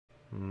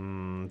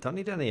Don't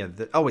need any of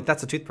this. Oh, wait,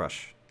 that's a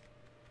toothbrush.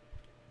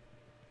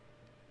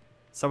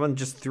 Someone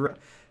just threw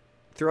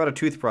out a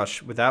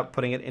toothbrush without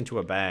putting it into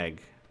a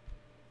bag.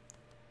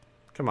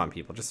 Come on,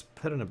 people, just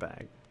put it in a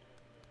bag.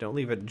 Don't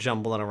leave it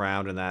jumbling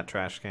around in that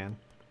trash can.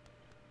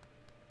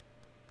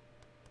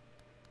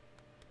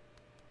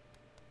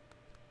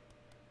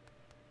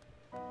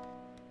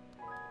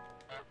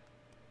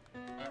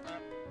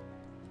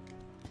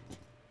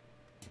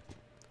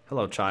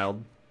 Hello,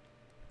 child.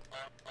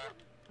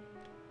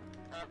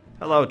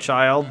 Hello,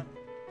 child.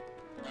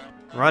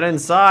 Run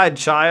inside,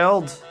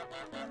 child.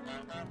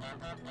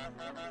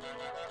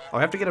 Oh, I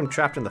have to get him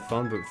trapped in the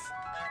phone booth.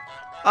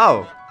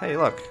 Oh, hey,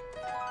 look.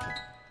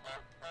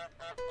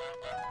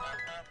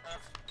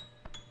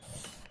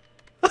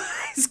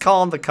 He's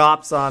calling the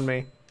cops on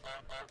me.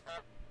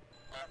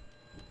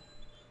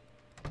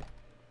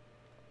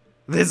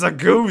 There's a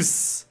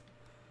goose.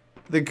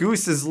 The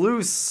goose is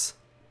loose.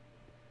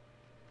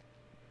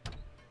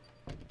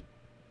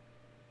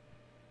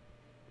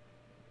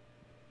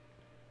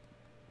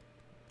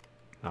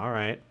 All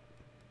right.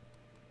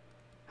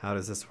 How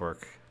does this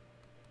work?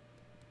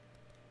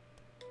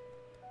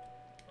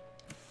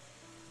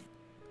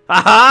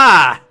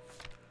 Aha!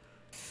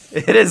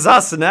 It is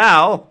us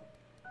now.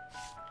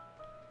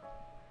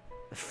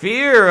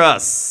 Fear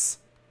us.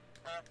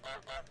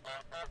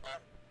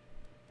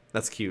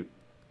 That's cute.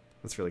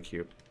 That's really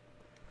cute.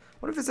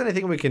 What if there's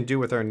anything we can do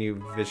with our new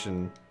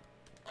vision?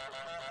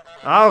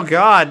 Oh,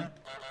 God.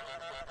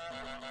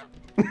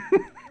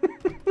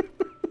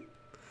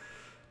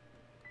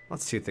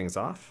 Let's two things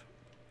off.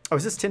 Oh,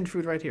 is this tinned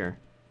food right here?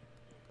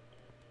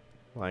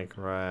 Like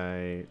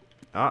right...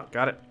 Oh,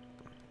 got it.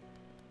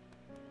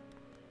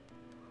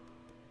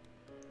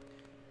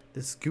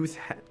 This goose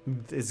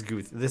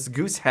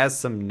has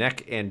some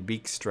neck and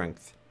beak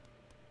strength.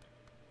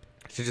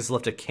 She just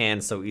lift a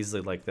can so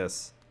easily like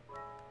this.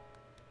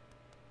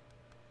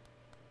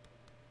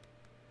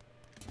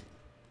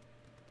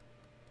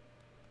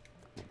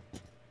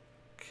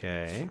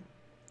 Okay.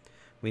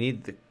 We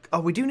need the... Oh,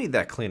 we do need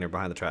that cleaner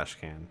behind the trash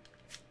can.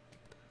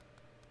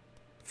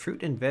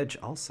 Fruit and veg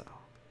also.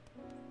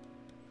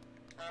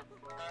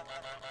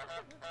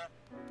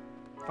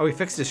 Oh, he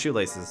fixed his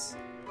shoelaces.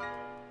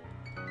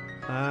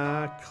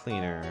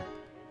 Cleaner.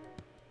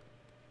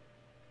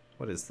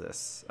 What is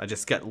this? I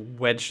just got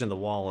wedged in the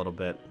wall a little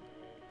bit.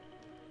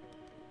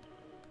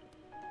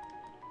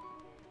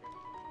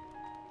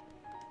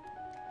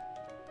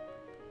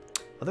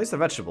 Oh, there's the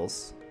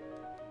vegetables.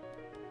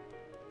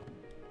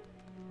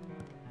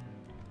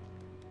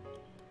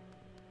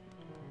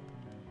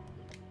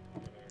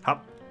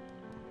 Hop.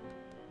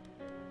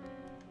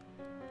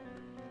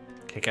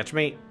 Can't catch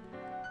me.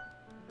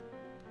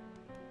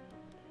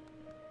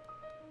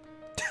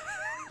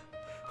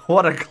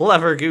 What a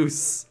clever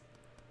goose.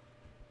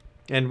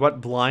 And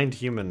what blind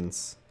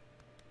humans.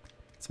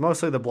 It's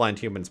mostly the blind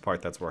humans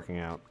part that's working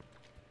out.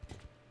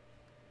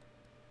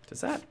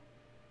 Does that?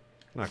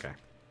 Okay.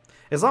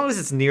 As long as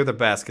it's near the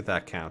basket,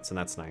 that counts, and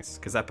that's nice,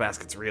 because that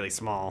basket's really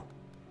small.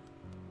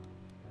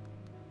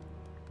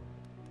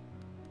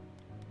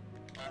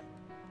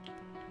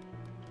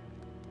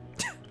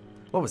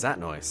 What was that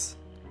noise?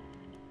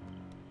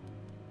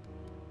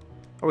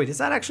 Oh wait, is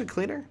that actually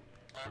cleaner?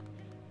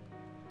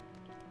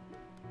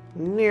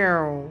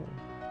 No.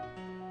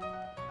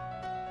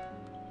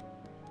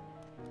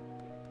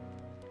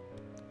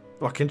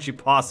 What can she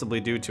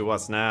possibly do to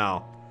us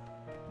now?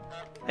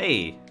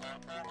 Hey,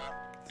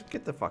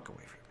 get the fuck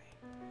away from me.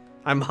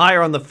 I'm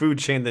higher on the food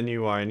chain than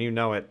you are, and you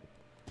know it.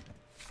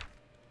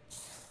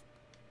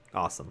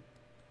 Awesome.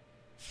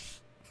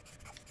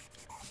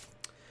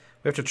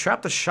 We have to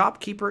trap the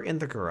shopkeeper in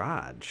the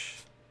garage.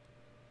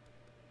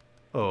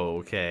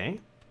 Okay.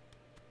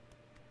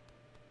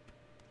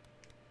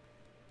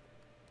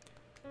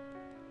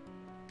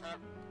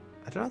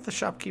 I don't know if the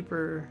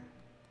shopkeeper...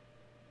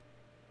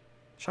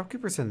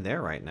 Shopkeeper's in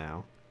there right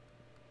now.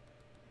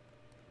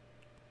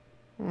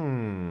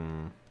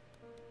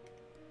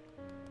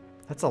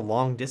 That's a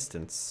long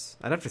distance.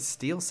 I'd have to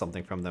steal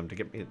something from them to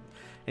get me...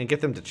 and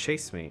get them to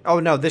chase me. Oh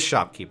no, this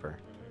shopkeeper.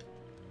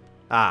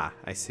 Ah,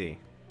 I see.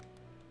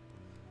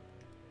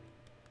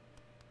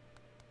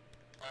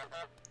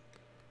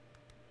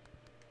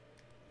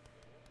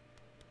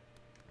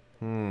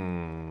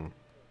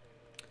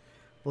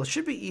 Well, it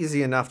should be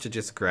easy enough to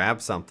just grab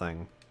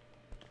something.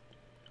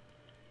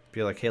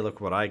 Be like, hey,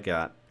 look what I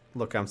got.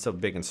 Look, I'm so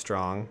big and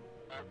strong.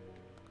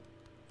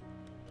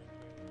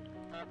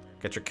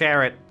 Get your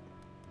carrot.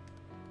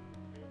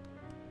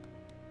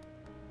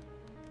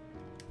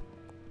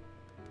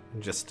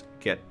 And just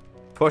get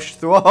pushed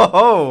through.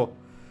 Oh!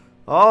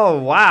 Oh,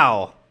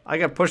 wow. I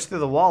got pushed through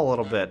the wall a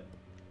little bit.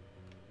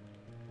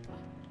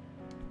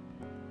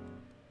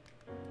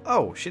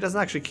 Oh, she doesn't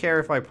actually care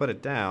if I put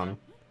it down.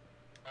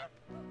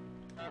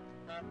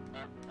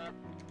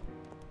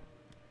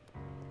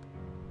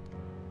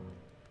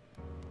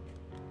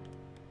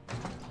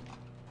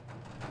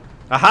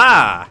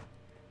 Aha!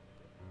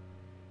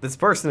 This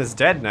person is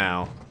dead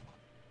now.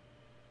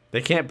 They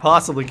can't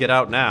possibly get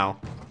out now.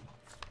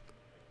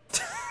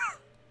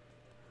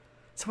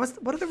 So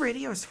what are the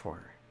radios for?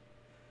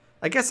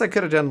 I guess I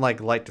could have done like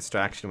light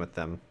distraction with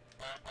them.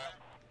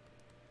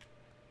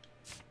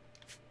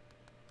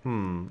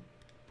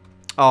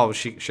 Oh,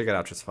 she got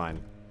out just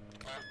fine.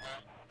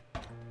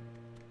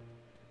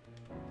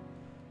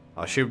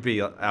 Oh, she would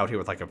be out here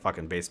with like a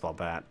fucking baseball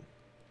bat.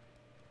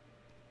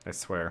 I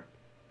swear.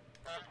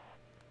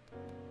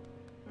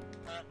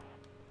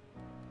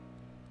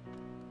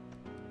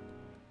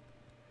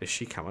 Is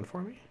she coming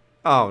for me?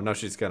 Oh, no,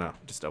 she's gonna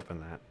just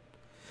open that.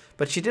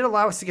 But she did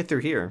allow us to get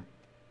through here.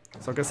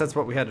 So I guess that's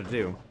what we had to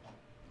do.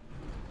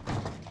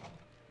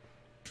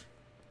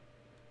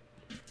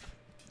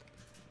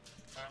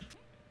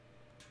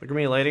 Look at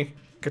me, lady.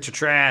 Get your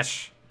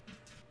trash.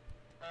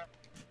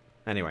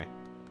 Anyway.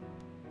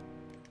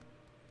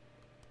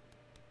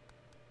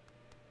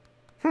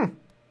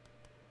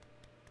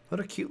 What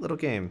a cute little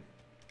game.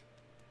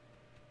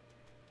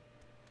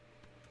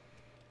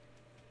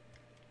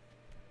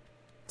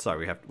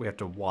 Sorry, we have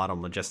to waddle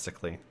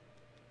majestically.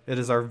 It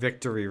is our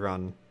victory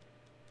run.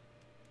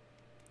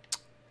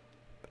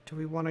 But do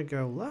we want to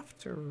go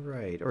left or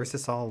right? Or is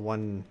this all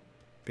one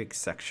big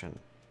section?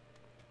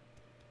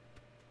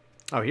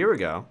 Oh, here we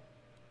go.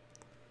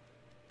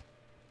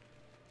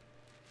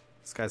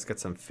 This guy's got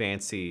some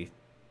fancy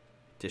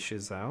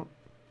dishes out.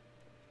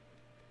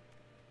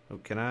 Oh,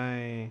 can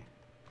I?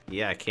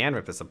 Yeah, I can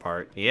rip this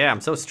apart. Yeah,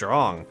 I'm so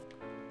strong.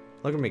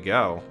 Look at me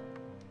go.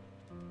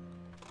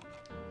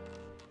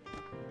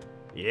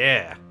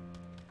 Yeah.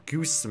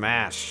 Goose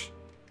smash.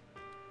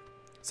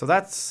 So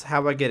that's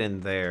how I get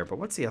in there, but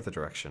what's the other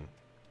direction?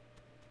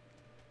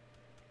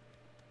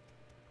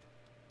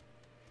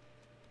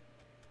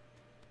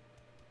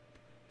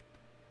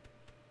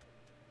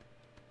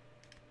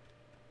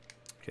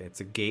 Okay,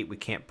 it's a gate we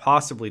can't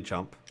possibly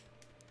jump.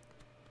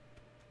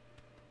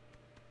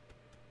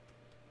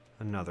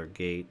 Another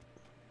gate.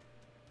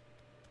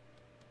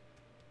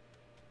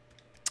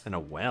 And a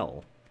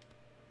well.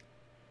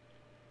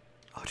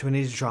 Oh, do I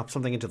need to drop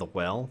something into the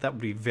well? That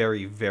would be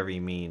very, very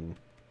mean.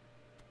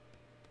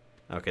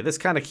 Okay, this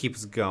kind of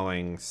keeps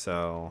going,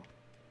 so...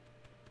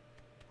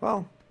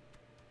 Well.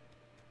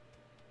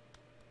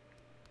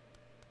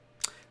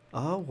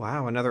 Oh,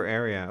 wow, another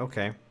area.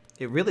 Okay.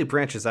 It really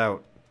branches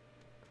out.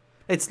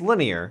 It's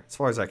linear, as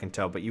far as I can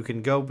tell, but you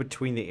can go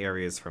between the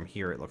areas from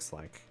here, it looks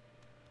like.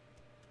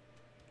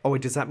 Oh,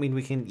 wait, does that mean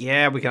we can...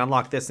 Yeah, we can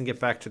unlock this and get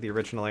back to the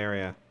original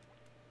area.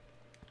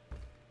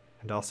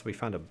 And also, we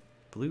found a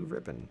blue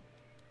ribbon.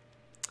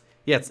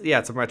 Yeah,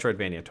 it's a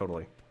Metroidvania,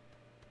 totally.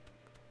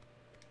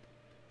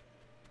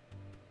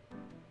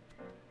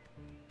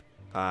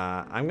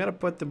 I'm gonna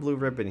put the blue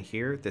ribbon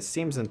here. This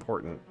seems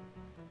important.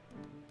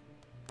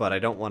 But I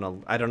don't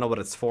know what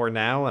it's for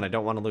now, and I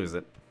don't want to lose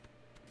it.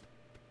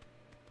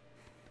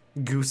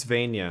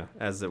 Goosevania,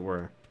 as it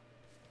were.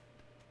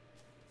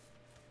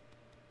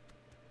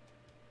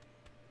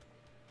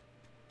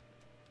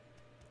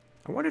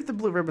 I wonder if the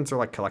blue ribbons are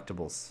like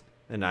collectibles.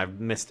 And I've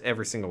missed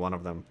every single one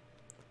of them.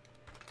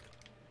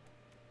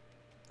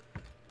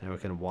 Now we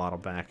can waddle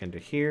back into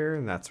here,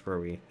 and that's where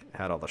we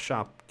had all the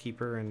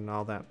shopkeeper and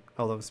all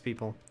those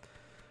people.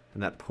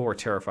 And that poor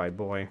terrified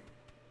boy.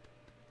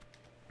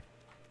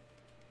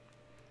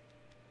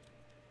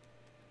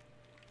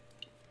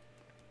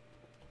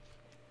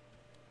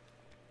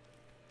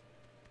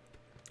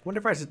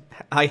 Wonder if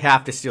I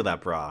have to steal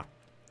that bra.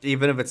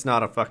 Even if it's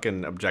not a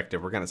fucking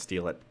objective, we're gonna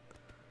steal it.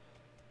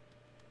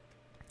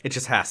 It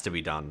just has to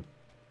be done.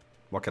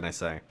 What can I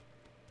say?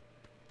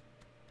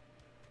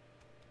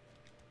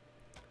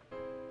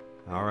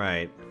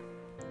 Alright.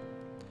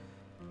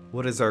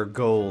 What is our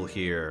goal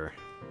here?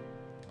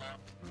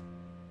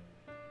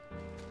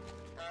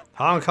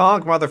 Honk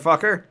honk,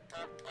 motherfucker!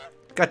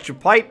 Got your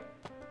pipe!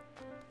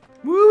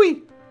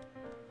 Wooey!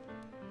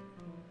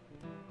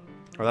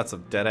 Oh, that's a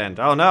dead end.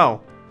 Oh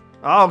no!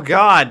 Oh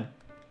god!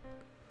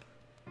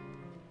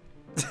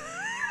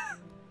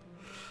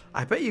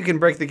 I bet you can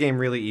break the game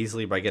really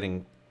easily by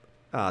getting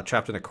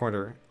trapped in a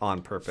corner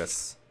on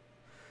purpose.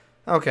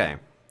 Okay.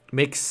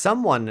 Make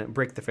someone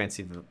break the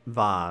fancy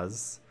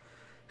vase.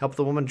 Help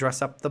the woman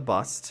dress up the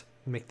bust.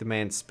 Make the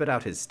man spit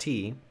out his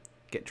tea.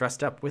 Get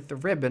dressed up with the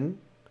ribbon.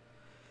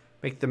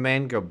 Make the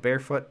man go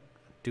barefoot.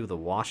 Do the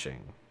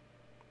washing.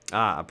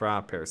 Ah, a bra,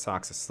 a pair of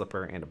socks, a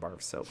slipper, and a bar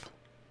of soap.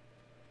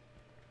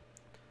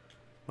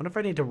 What if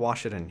I need to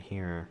wash it in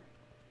here?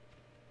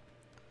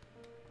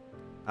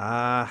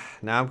 Now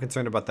I'm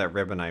concerned about that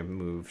ribbon I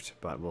moved,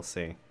 but we'll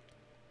see.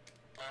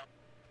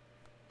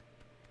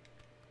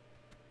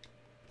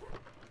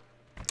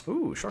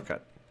 Ooh,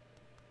 shortcut.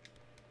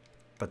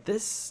 But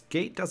this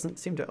gate doesn't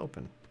seem to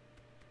open.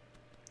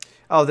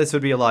 Oh, this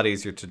would be a lot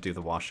easier to do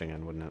the washing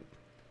in, wouldn't it?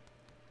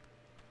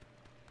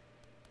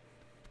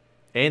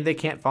 And they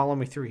can't follow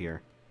me through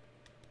here.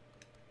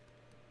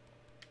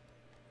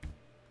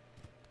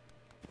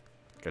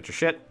 Got your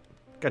shit.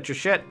 Got your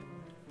shit.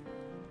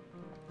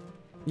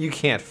 You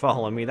can't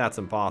follow me. That's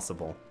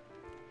impossible.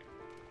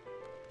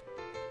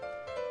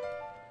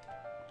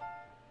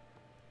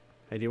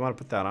 Hey, do you want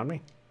to put that on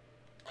me?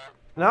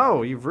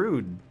 No, you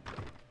rude.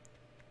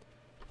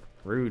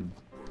 Rude.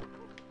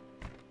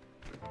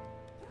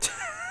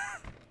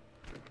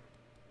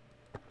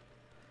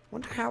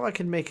 Wonder how I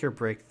can make her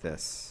break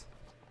this.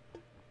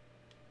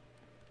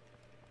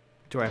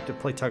 Do I have to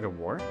play tug of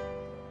war?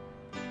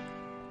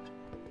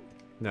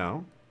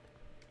 No.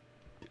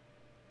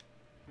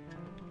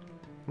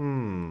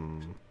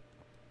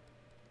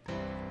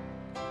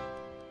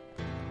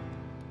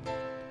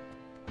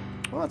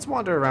 Well, let's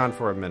wander around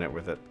for a minute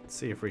with it.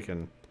 See if we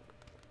can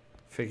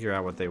figure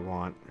out what they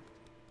want.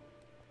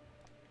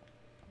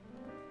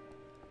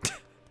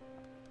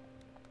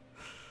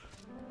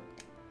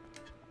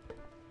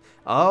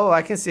 Oh,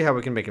 I can see how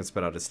we can make him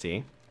spit out his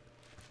tea.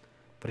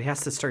 But he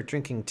has to start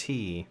drinking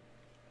tea.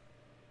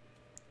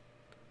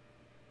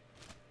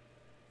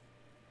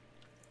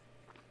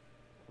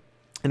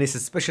 And he's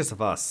suspicious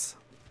of us.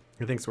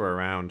 He thinks we're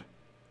around.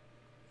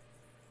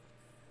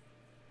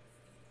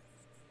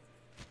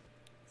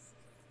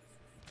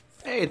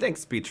 Hey,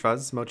 thanks, Beach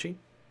Fuzz, Mochi.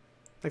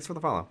 Thanks for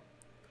the follow.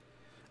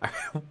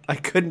 I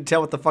couldn't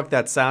tell what the fuck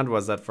that sound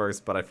was at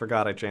first, but I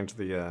forgot I changed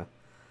the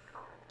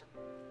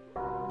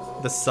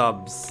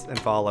subs and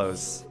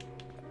follows.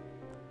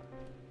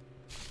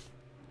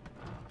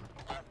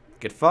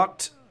 Get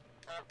fucked.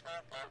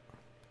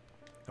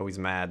 Oh, he's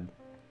mad.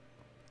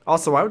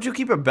 Also, why would you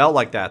keep a bell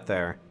like that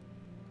there?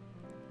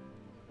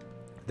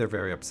 They're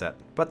very upset.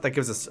 But that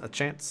gives us a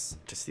chance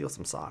to steal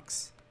some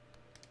socks.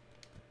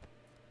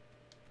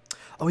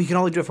 Oh, you can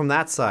only do it from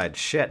that side.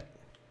 Shit.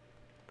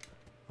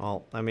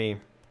 Well, I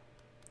mean,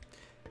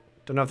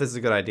 don't know if this is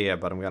a good idea,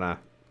 but I'm gonna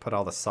put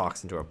all the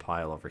socks into a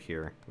pile over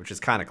here, which is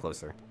kind of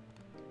closer.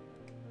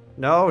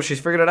 No, she's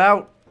figured it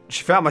out.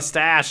 She found my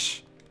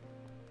stash.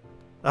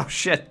 Oh,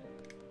 shit.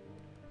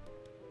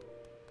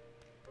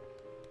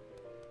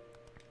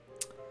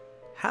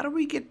 How do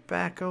we get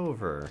back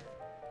over?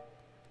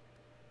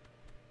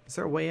 Is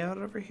there a way out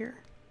over here?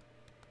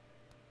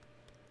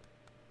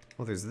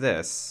 Well, there's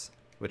this,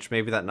 which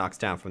maybe that knocks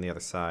down from the other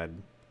side.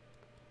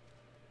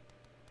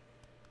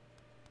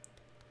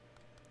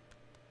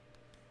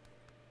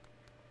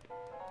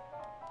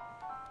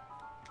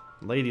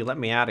 Lady, let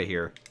me out of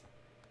here.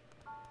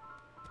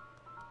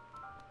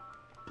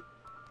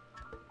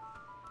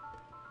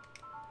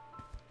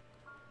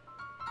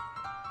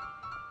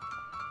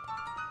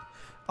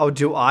 Oh,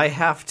 do I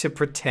have to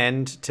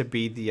pretend to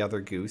be the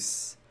other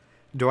goose?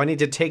 Do I need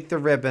to take the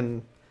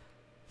ribbon,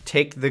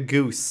 take the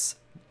goose,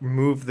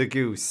 move the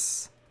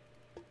goose?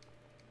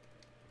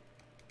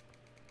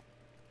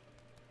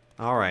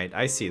 Alright,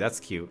 I see. That's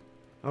cute.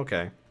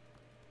 Okay.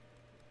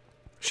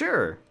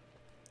 Sure.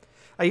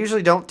 I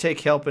usually don't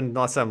take help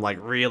unless I'm, like,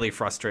 really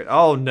frustrated.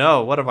 Oh,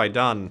 no. What have I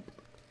done?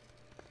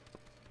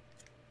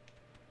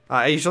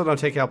 I usually don't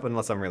take help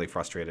unless I'm really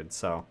frustrated,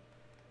 so...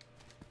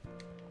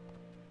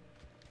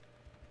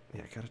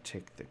 Yeah, I gotta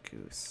take the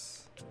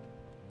goose.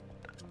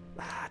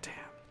 Ah, damn.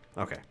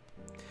 Okay.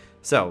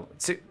 So,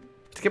 to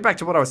get back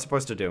to what I was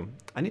supposed to do,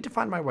 I need to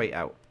find my way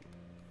out.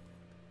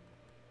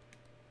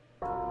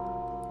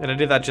 And I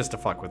did that just to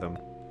fuck with him.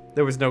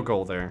 There was no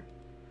goal there.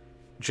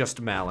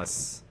 Just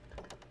malice.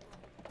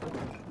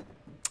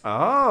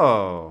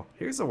 Oh,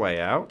 here's a way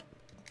out.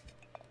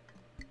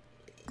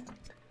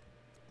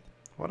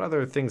 What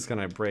other things can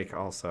I break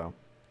also?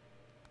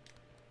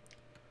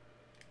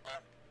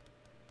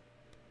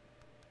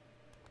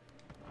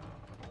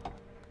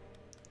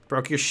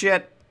 Broke your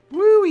shit.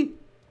 Woo-wee.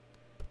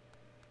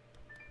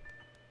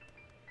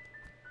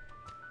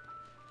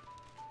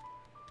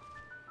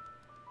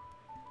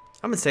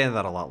 I've been saying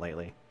that a lot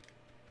lately.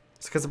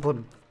 It's because I've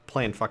been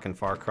playing fucking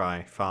Far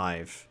Cry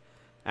 5.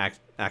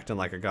 Acting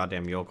like a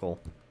goddamn yokel.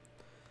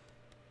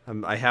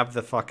 I have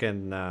the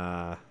fucking,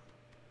 the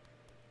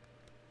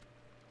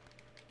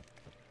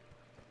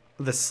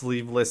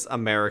sleeveless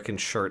American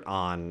shirt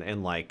on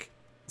and, like,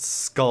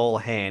 skull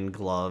hand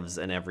gloves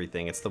and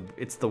everything. It's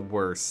the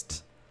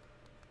worst.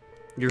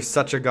 You're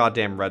such a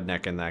goddamn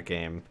redneck in that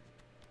game.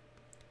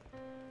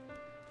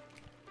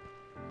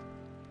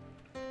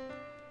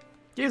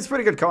 Game's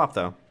pretty good co-op,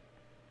 though.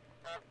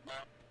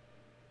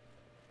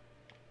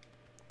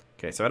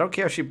 Okay, so I don't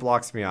care if she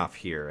blocks me off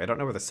here. I don't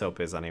know where the soap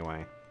is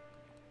anyway.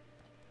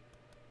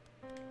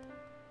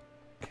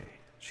 Okay,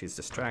 she's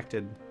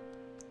distracted.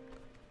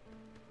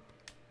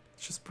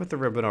 Let's just put the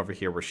ribbon over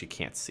here where she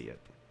can't see it.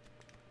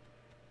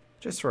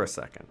 Just for a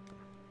second.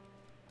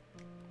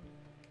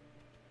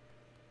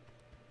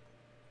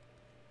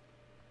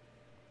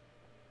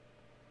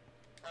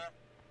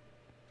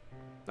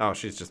 Oh,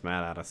 she's just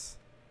mad at us.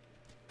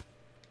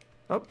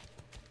 Oh.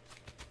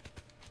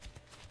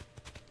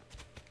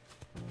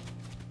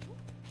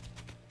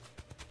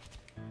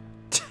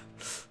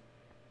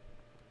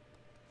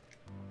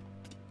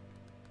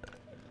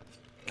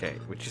 Okay,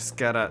 we just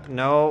gotta...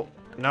 No.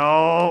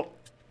 No.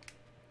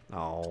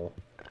 No.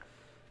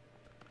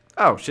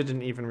 Oh, she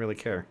didn't even really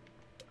care.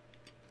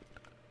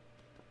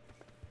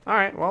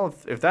 Alright, well,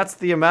 if that's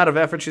the amount of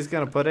effort she's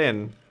gonna put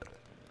in...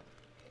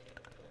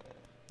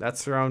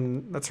 That's her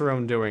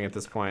own doing at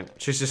this point.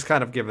 She's just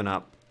kind of given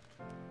up.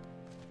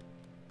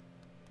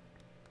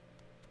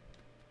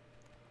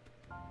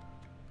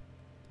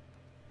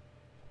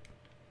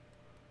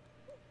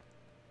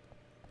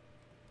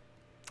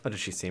 Oh, did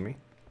she see me?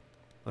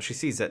 Oh, she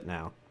sees it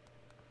now.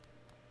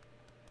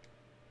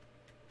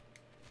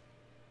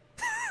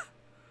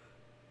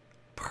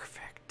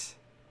 Perfect.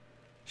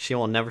 She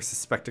will never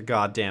suspect a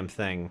goddamn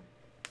thing.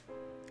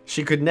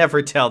 She could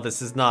never tell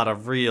this is not a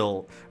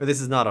real, or this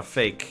is not a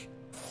fake.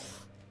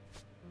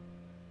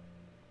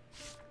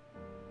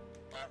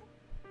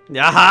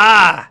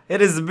 Aha!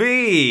 It is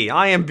me!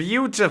 I am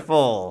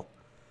beautiful!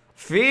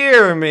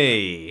 Fear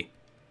me!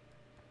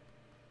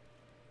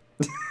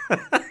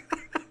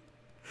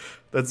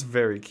 That's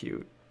very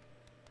cute.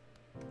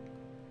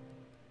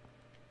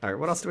 Alright,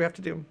 what else do we have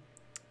to do?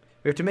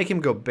 We have to make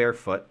him go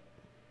barefoot.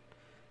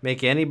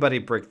 Make anybody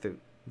break the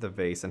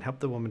vase, and help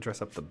the woman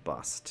dress up the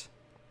bust.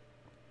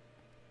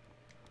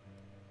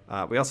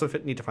 We also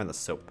need to find the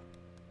soap.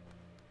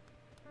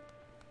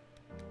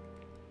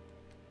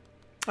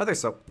 Oh,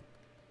 there's soap.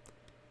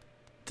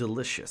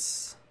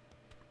 Delicious.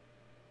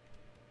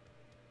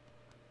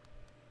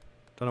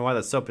 Don't know why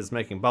the soap is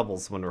making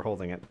bubbles when we're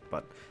holding it,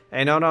 but...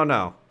 Hey, no, no,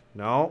 no.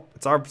 No,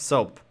 it's our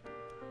soap.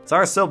 It's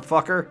our soap,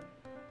 fucker.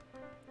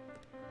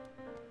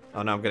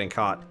 Oh, no, I'm getting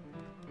caught.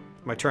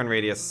 My turn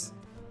radius.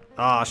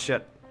 Ah,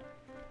 shit.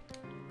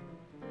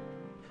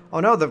 Oh,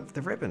 no,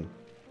 the ribbon.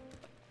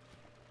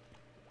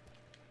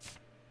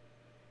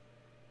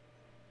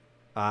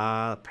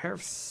 Pair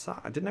of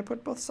socks. Didn't I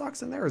put both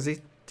socks in there, or is he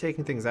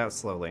taking things out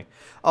slowly?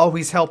 Oh,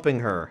 he's helping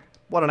her.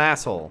 What an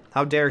asshole.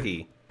 How dare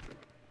he?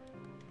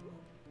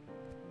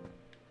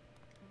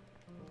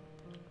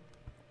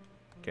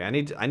 Okay, I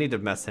need to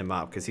mess him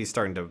up, because he's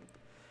starting to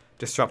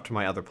disrupt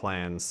my other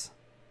plans.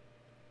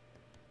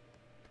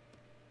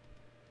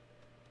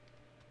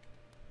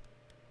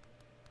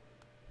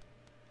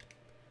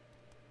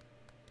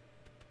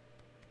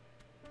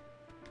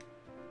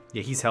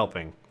 Yeah, he's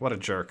helping. What a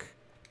jerk.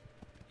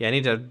 Yeah, I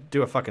need to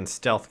do a fucking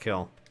stealth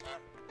kill.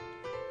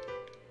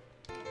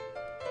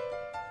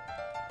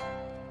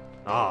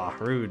 Ah,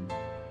 rude.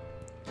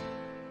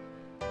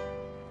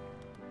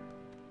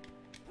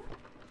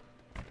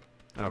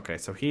 Okay,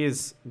 so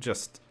he's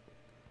just...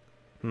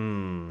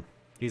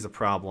 He's a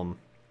problem.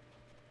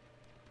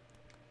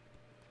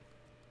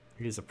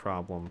 He's a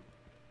problem.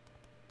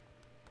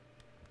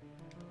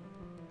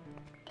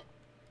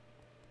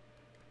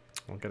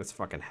 I'll get his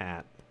fucking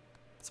hat.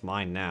 It's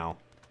mine now.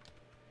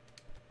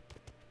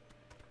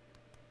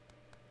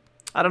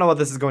 I don't know what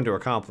this is going to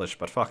accomplish,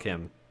 but fuck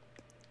him.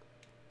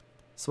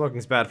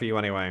 Smoking's bad for you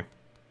anyway.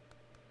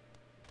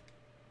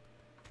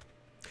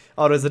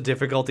 Oh, does the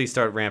difficulty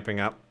start ramping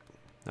up?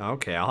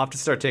 Okay, I'll have to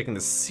start taking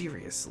this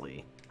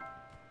seriously.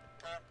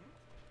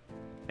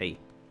 Hey.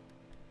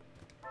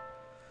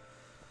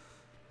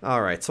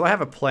 Alright, so I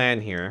have a plan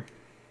here.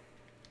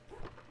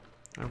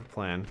 I have a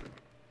plan.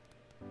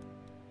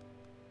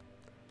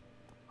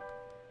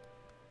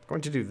 I'm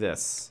going to do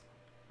this.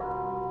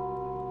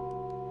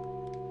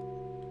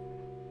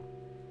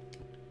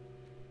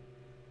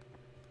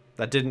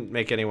 That didn't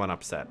make anyone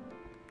upset.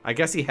 I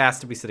guess he has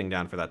to be sitting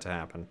down for that to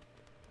happen.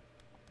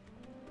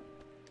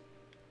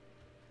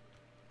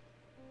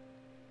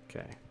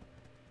 Okay.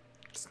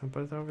 Just gonna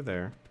put it over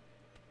there.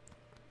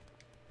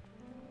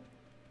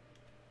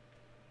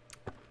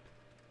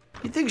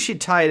 You'd think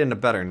she'd tie it in a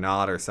better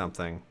knot or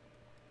something.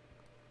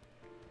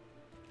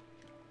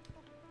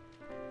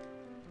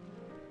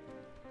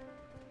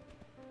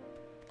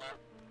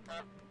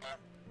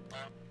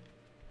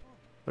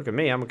 Look at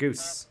me, I'm a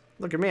goose.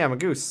 Look at me, I'm a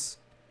goose.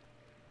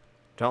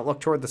 Don't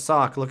look toward the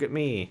sock, look at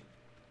me.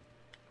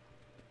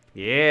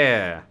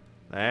 Yeah,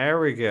 there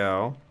we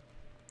go.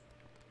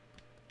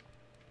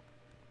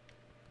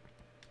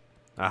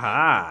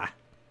 Aha!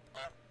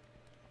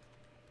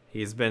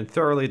 He's been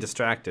thoroughly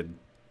distracted.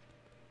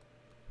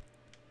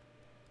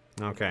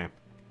 Okay.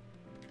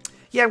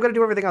 Yeah, I'm gonna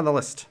do everything on the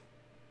list.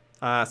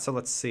 So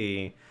let's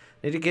see.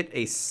 Need to get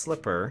a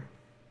slipper.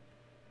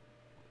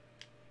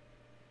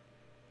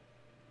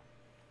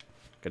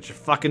 Got your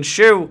fucking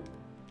shoe!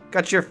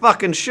 Got your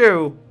fucking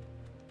shoe!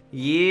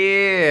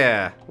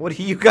 Yeah! What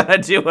are you gonna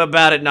do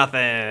about it?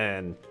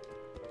 Nothing!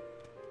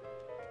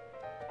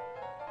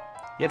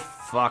 Get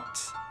fucked.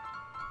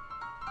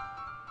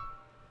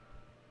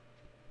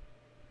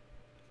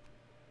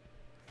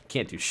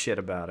 Can't do shit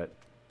about it.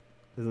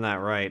 Isn't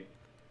that right?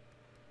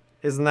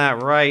 Isn't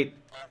that right?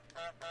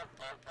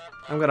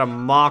 I'm gonna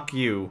mock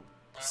you,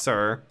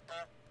 sir.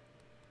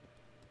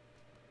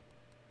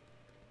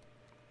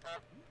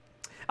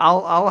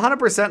 I'll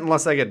 100%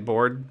 unless I get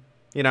bored,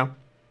 you know?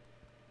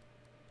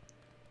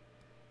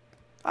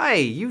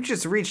 Hey, you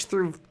just reached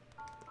through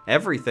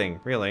everything,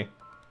 really.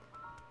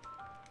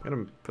 I'm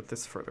gonna put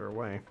this further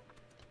away.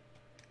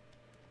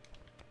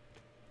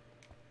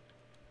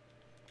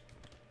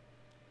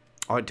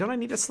 Oh, don't I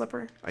need a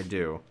slipper? I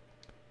do.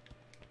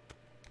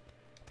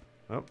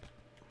 Oh.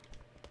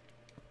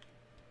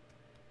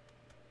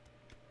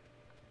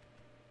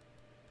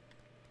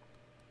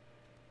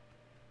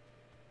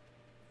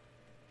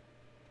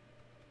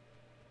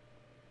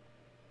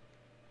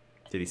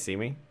 Did he see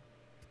me?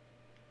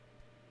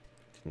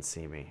 Didn't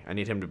see me. I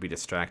need him to be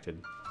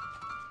distracted.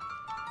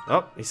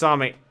 Oh, he saw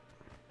me.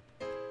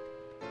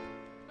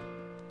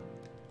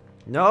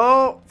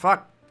 No!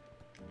 Fuck!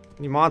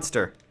 You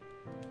monster.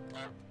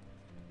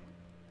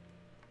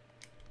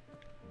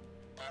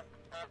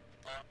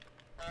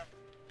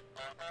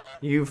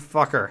 You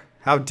fucker.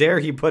 How dare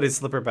he put his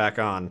slipper back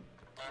on?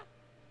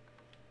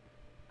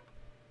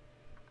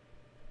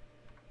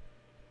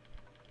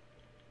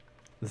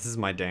 This is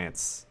my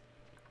dance.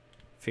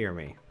 Fear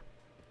me.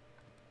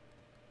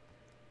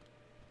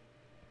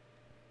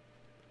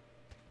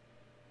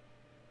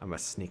 I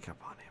must sneak up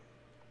on him.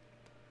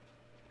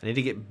 I need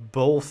to get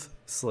both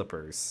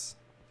slippers.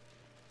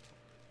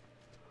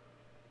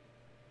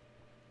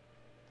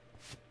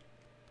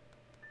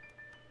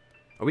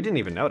 Oh, we didn't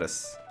even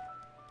notice.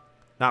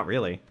 Not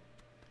really.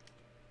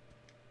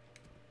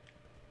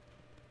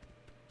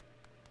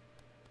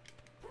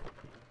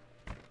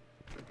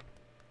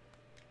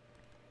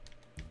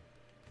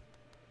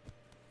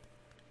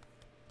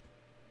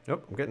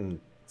 Nope, I'm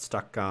getting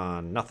stuck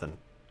on nothing.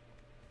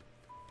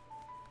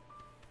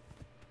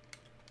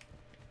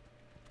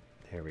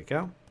 Here we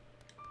go.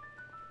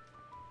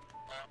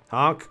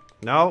 Honk.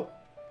 No.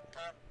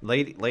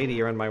 Lady,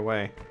 you're in my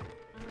way.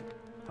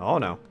 Oh,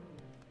 no.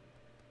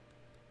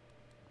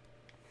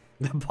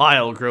 The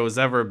pile grows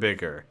ever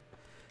bigger.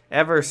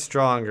 Ever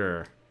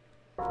stronger.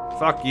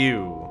 Fuck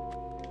you.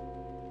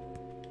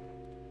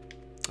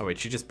 Oh, wait,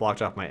 she just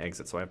blocked off my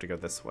exit, so I have to go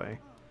this way.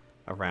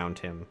 Around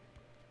him.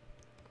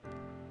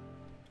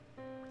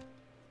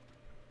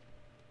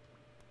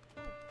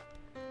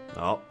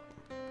 Oh.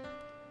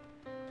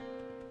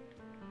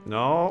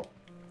 No.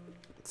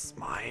 It's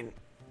mine.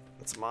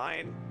 It's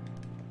mine.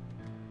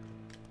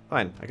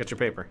 Fine, I got your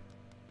paper.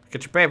 I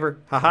got your paper.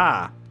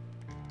 Haha.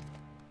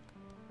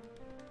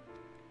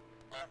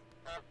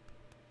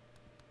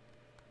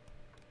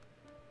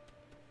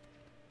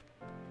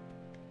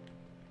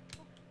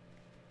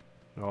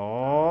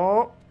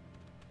 Oh.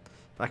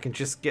 If I can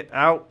just get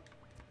out.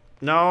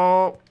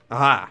 No.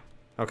 Aha.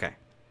 Okay.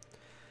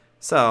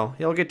 So,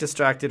 he'll get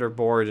distracted or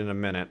bored in a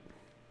minute.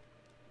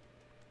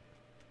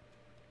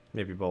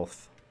 Maybe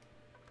both.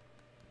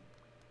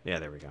 Yeah,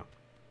 there we go.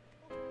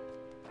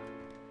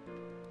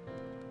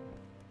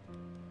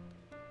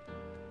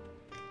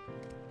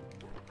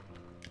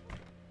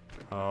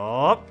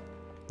 Oh.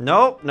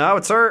 No, no,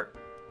 it's her.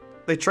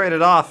 They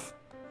traded off.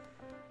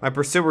 My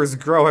pursuers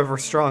grow ever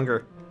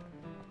stronger.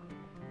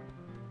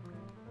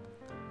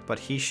 But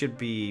he should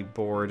be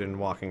bored and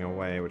walking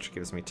away, which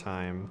gives me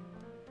time.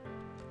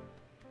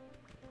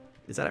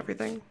 Is that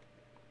everything?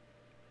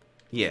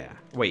 Yeah.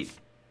 Wait.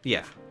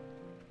 Yeah.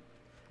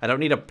 I don't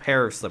need a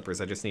pair of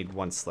slippers, I just need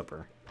one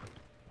slipper.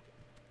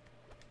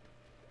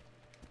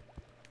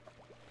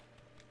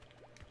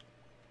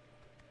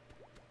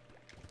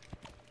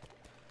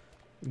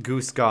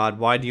 Goose God,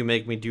 why do you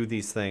make me do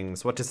these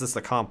things? What does this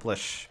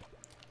accomplish?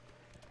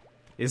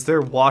 Is their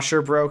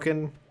washer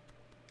broken?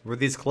 Were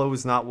these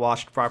clothes not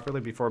washed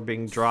properly before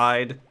being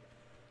dried?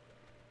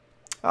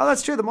 Oh,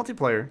 that's true, the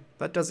multiplayer.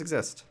 That does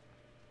exist.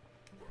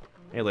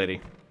 Hey, lady.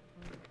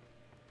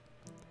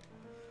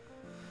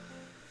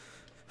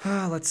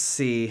 Let's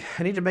see.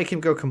 I need to make him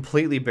go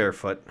completely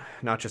barefoot,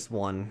 not just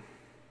one.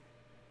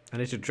 I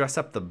need to dress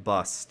up the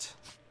bust.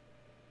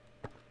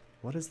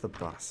 What is the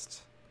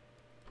bust?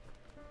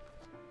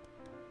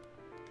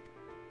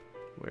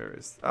 Where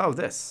is... Oh,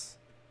 this.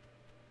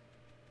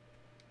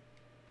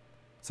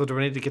 So do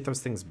I need to get those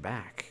things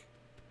back?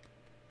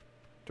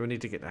 Do I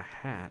need to get a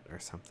hat or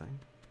something?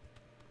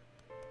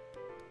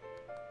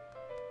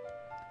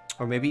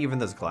 Or maybe even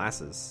those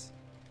glasses.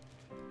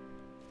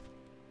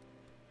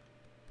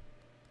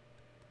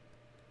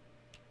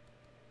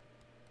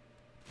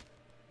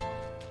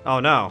 Oh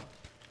no.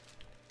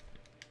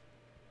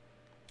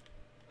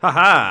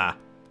 Haha!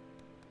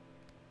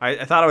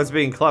 I thought I was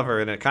being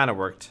clever and it kind of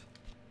worked.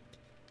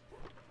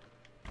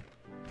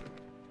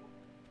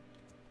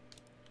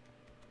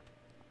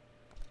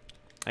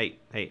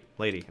 Hey,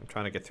 lady, I'm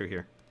trying to get through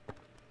here.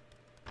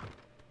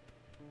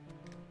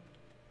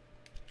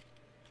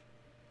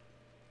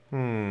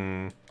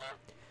 Do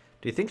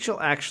you think she'll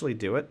actually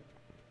do it?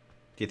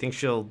 Do you think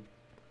she'll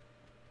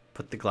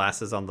put the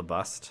glasses on the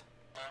bust?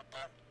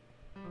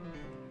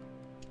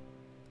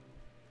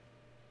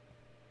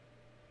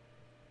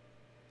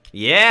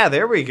 Yeah,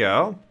 there we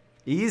go.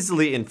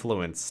 Easily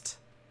influenced.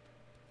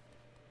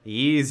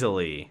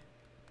 Easily.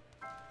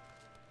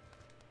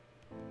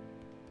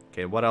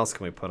 Okay, what else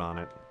can we put on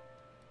it?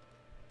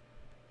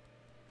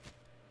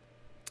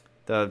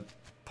 The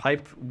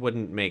pipe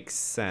wouldn't make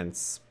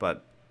sense,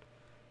 but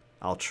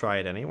I'll try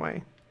it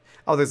anyway.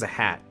 Oh, there's a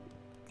hat.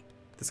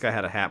 This guy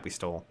had a hat we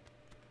stole.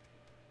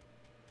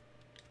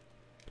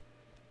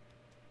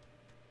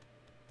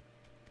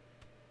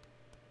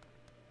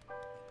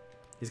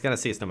 He's gonna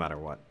see us no matter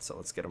what, so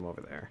let's get him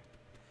over there.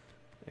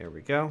 There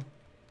we go.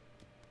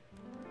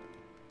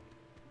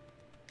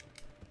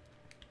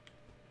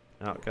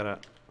 No, gotta...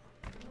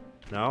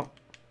 No.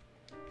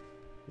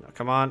 No,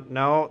 come on.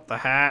 No, the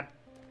hat.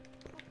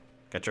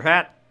 Get your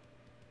hat.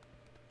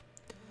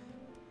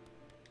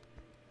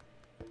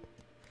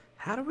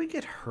 How do we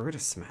get her to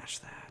smash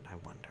that, I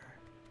wonder?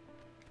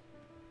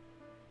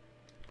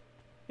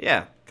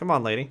 Yeah, come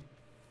on, lady.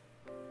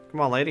 Come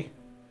on, lady.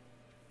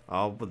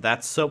 Oh, but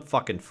that soap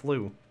fucking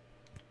flew.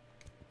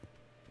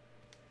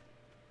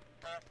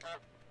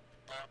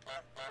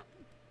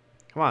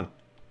 Come on.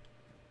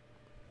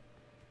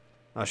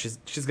 Oh, she's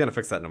gonna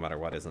fix that no matter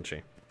what, isn't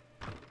she?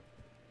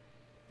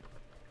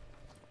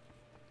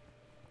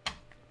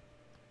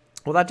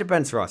 Well, that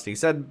depends, Frosty. You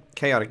said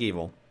chaotic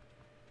evil.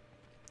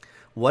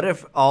 What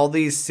if all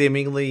these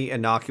seemingly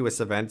innocuous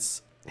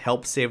events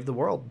help save the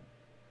world?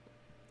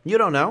 You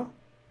don't know.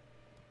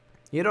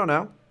 You don't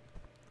know.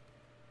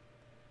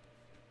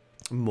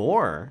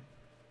 More?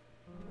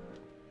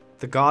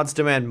 The gods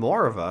demand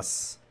more of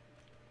us.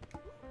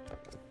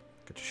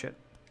 Good shit.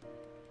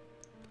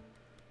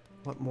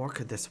 What more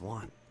could this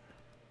want?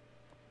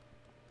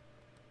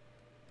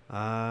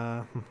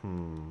 So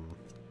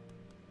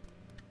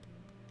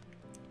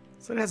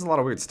it has a lot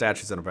of weird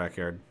statues in the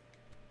backyard.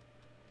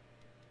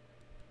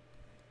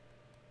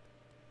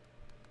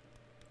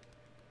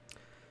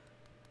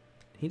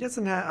 He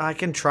doesn't have... I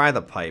can try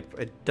the pipe.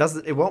 It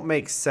doesn't... It won't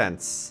make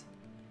sense.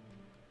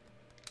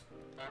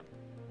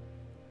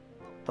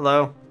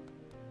 Hello?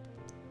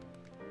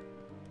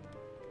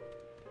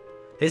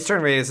 His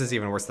turn radius is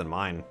even worse than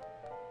mine.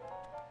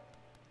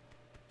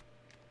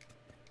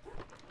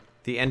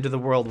 The end of the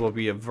world will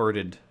be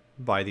averted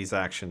by these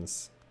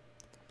actions.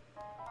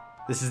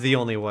 This is the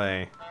only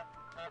way.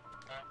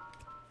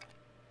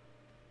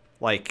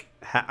 Like,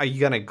 are you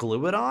gonna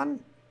glue it on?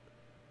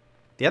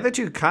 The other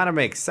two kind of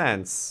make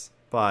sense.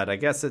 But I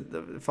guess it...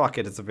 Fuck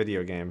it, it's a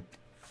video game.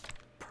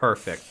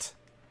 Perfect.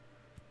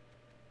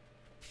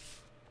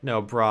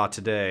 No bra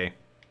today.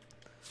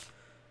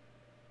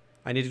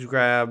 I need to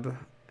grab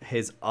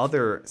his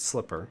other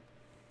slipper.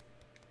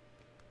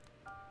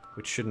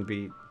 Which shouldn't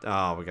be...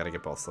 Oh, we gotta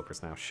get both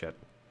slippers now. Shit.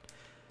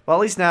 Well,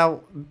 at least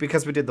now,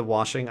 because we did the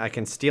washing, I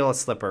can steal a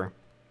slipper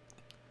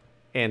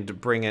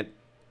and bring it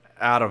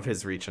out of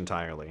his reach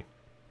entirely.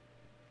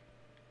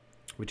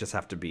 We just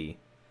have to be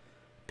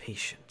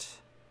patient.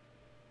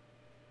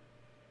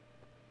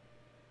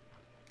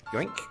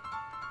 Yoink.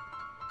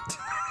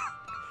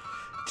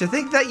 To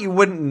think that you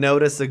wouldn't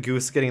notice a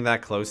goose getting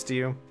that close to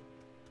you?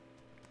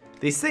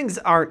 These things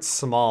aren't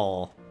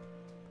small.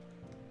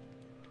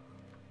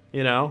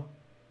 You know?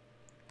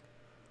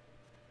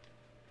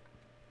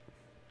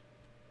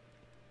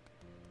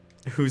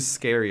 Who's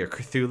scarier,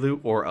 Cthulhu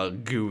or a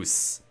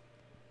goose?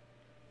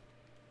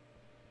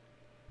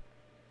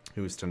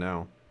 Who's to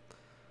know?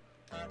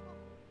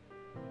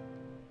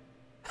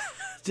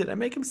 Did I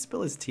make him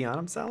spill his tea on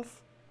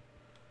himself?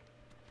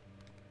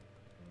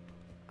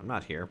 I'm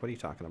not here. What are you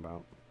talking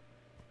about?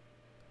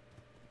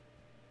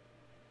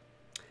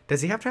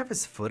 Does he have to have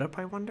his foot up,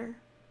 I wonder?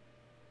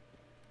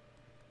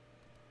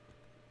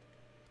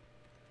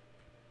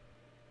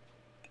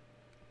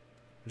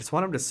 I just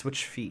want him to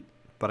switch feet,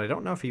 but I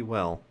don't know if he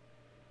will.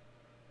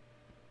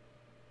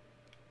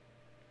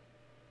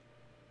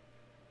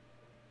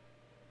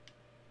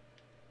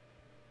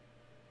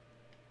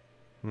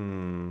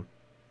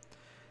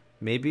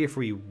 Maybe if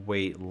we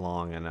wait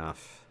long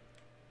enough.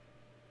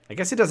 I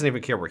guess he doesn't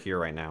even care we're here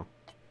right now.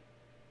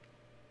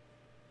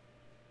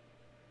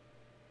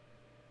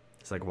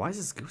 He's like, why is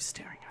this goose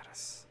staring at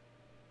us?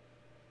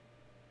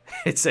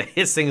 It's a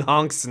hissing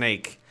honk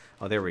snake.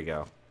 Oh, there we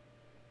go.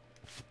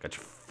 Got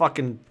your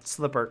fucking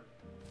slipper.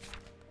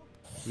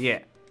 Yeah.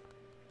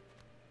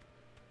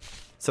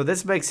 So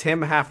this makes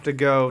him have to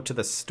go to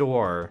the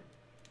store,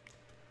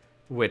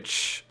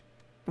 which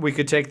we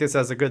could take this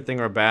as a good thing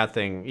or a bad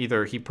thing.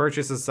 Either he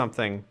purchases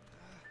something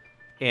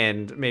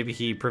and maybe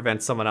he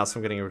prevents someone else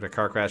from getting into a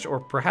car crash, or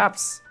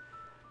perhaps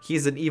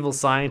he's an evil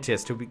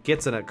scientist who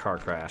gets in a car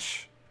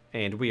crash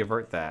and we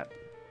avert that.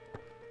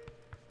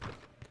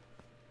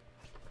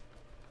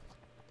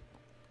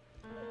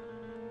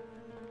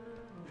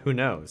 Who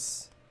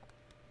knows?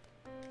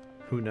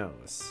 Who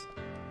knows?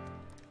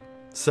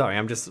 Sorry,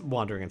 I'm just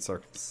wandering in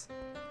circles.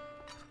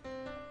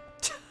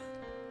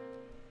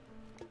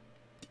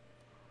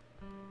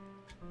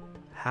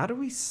 How do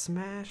we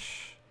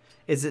smash?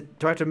 Is it,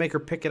 do I have to make her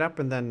pick it up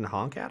and then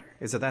honk at her?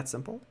 Is it that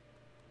simple?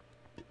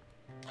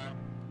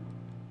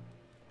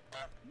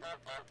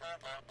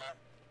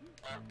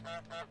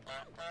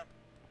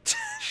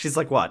 She's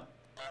like, what?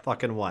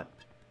 Fucking what?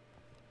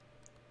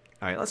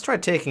 Alright, let's try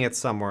taking it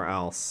somewhere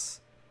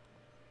else.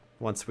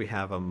 Once we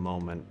have a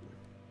moment.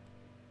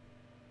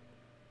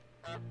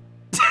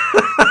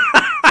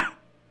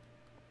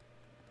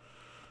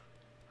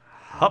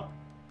 Hup.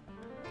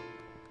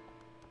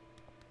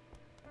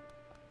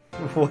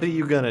 What are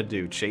you gonna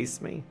do?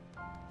 Chase me?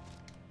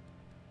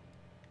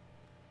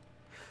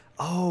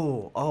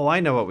 Oh, I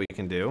know what we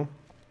can do.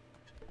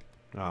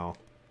 Oh.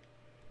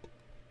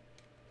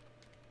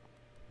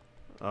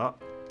 Oh.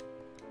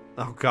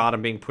 Oh god,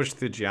 I'm being pushed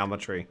through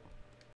geometry.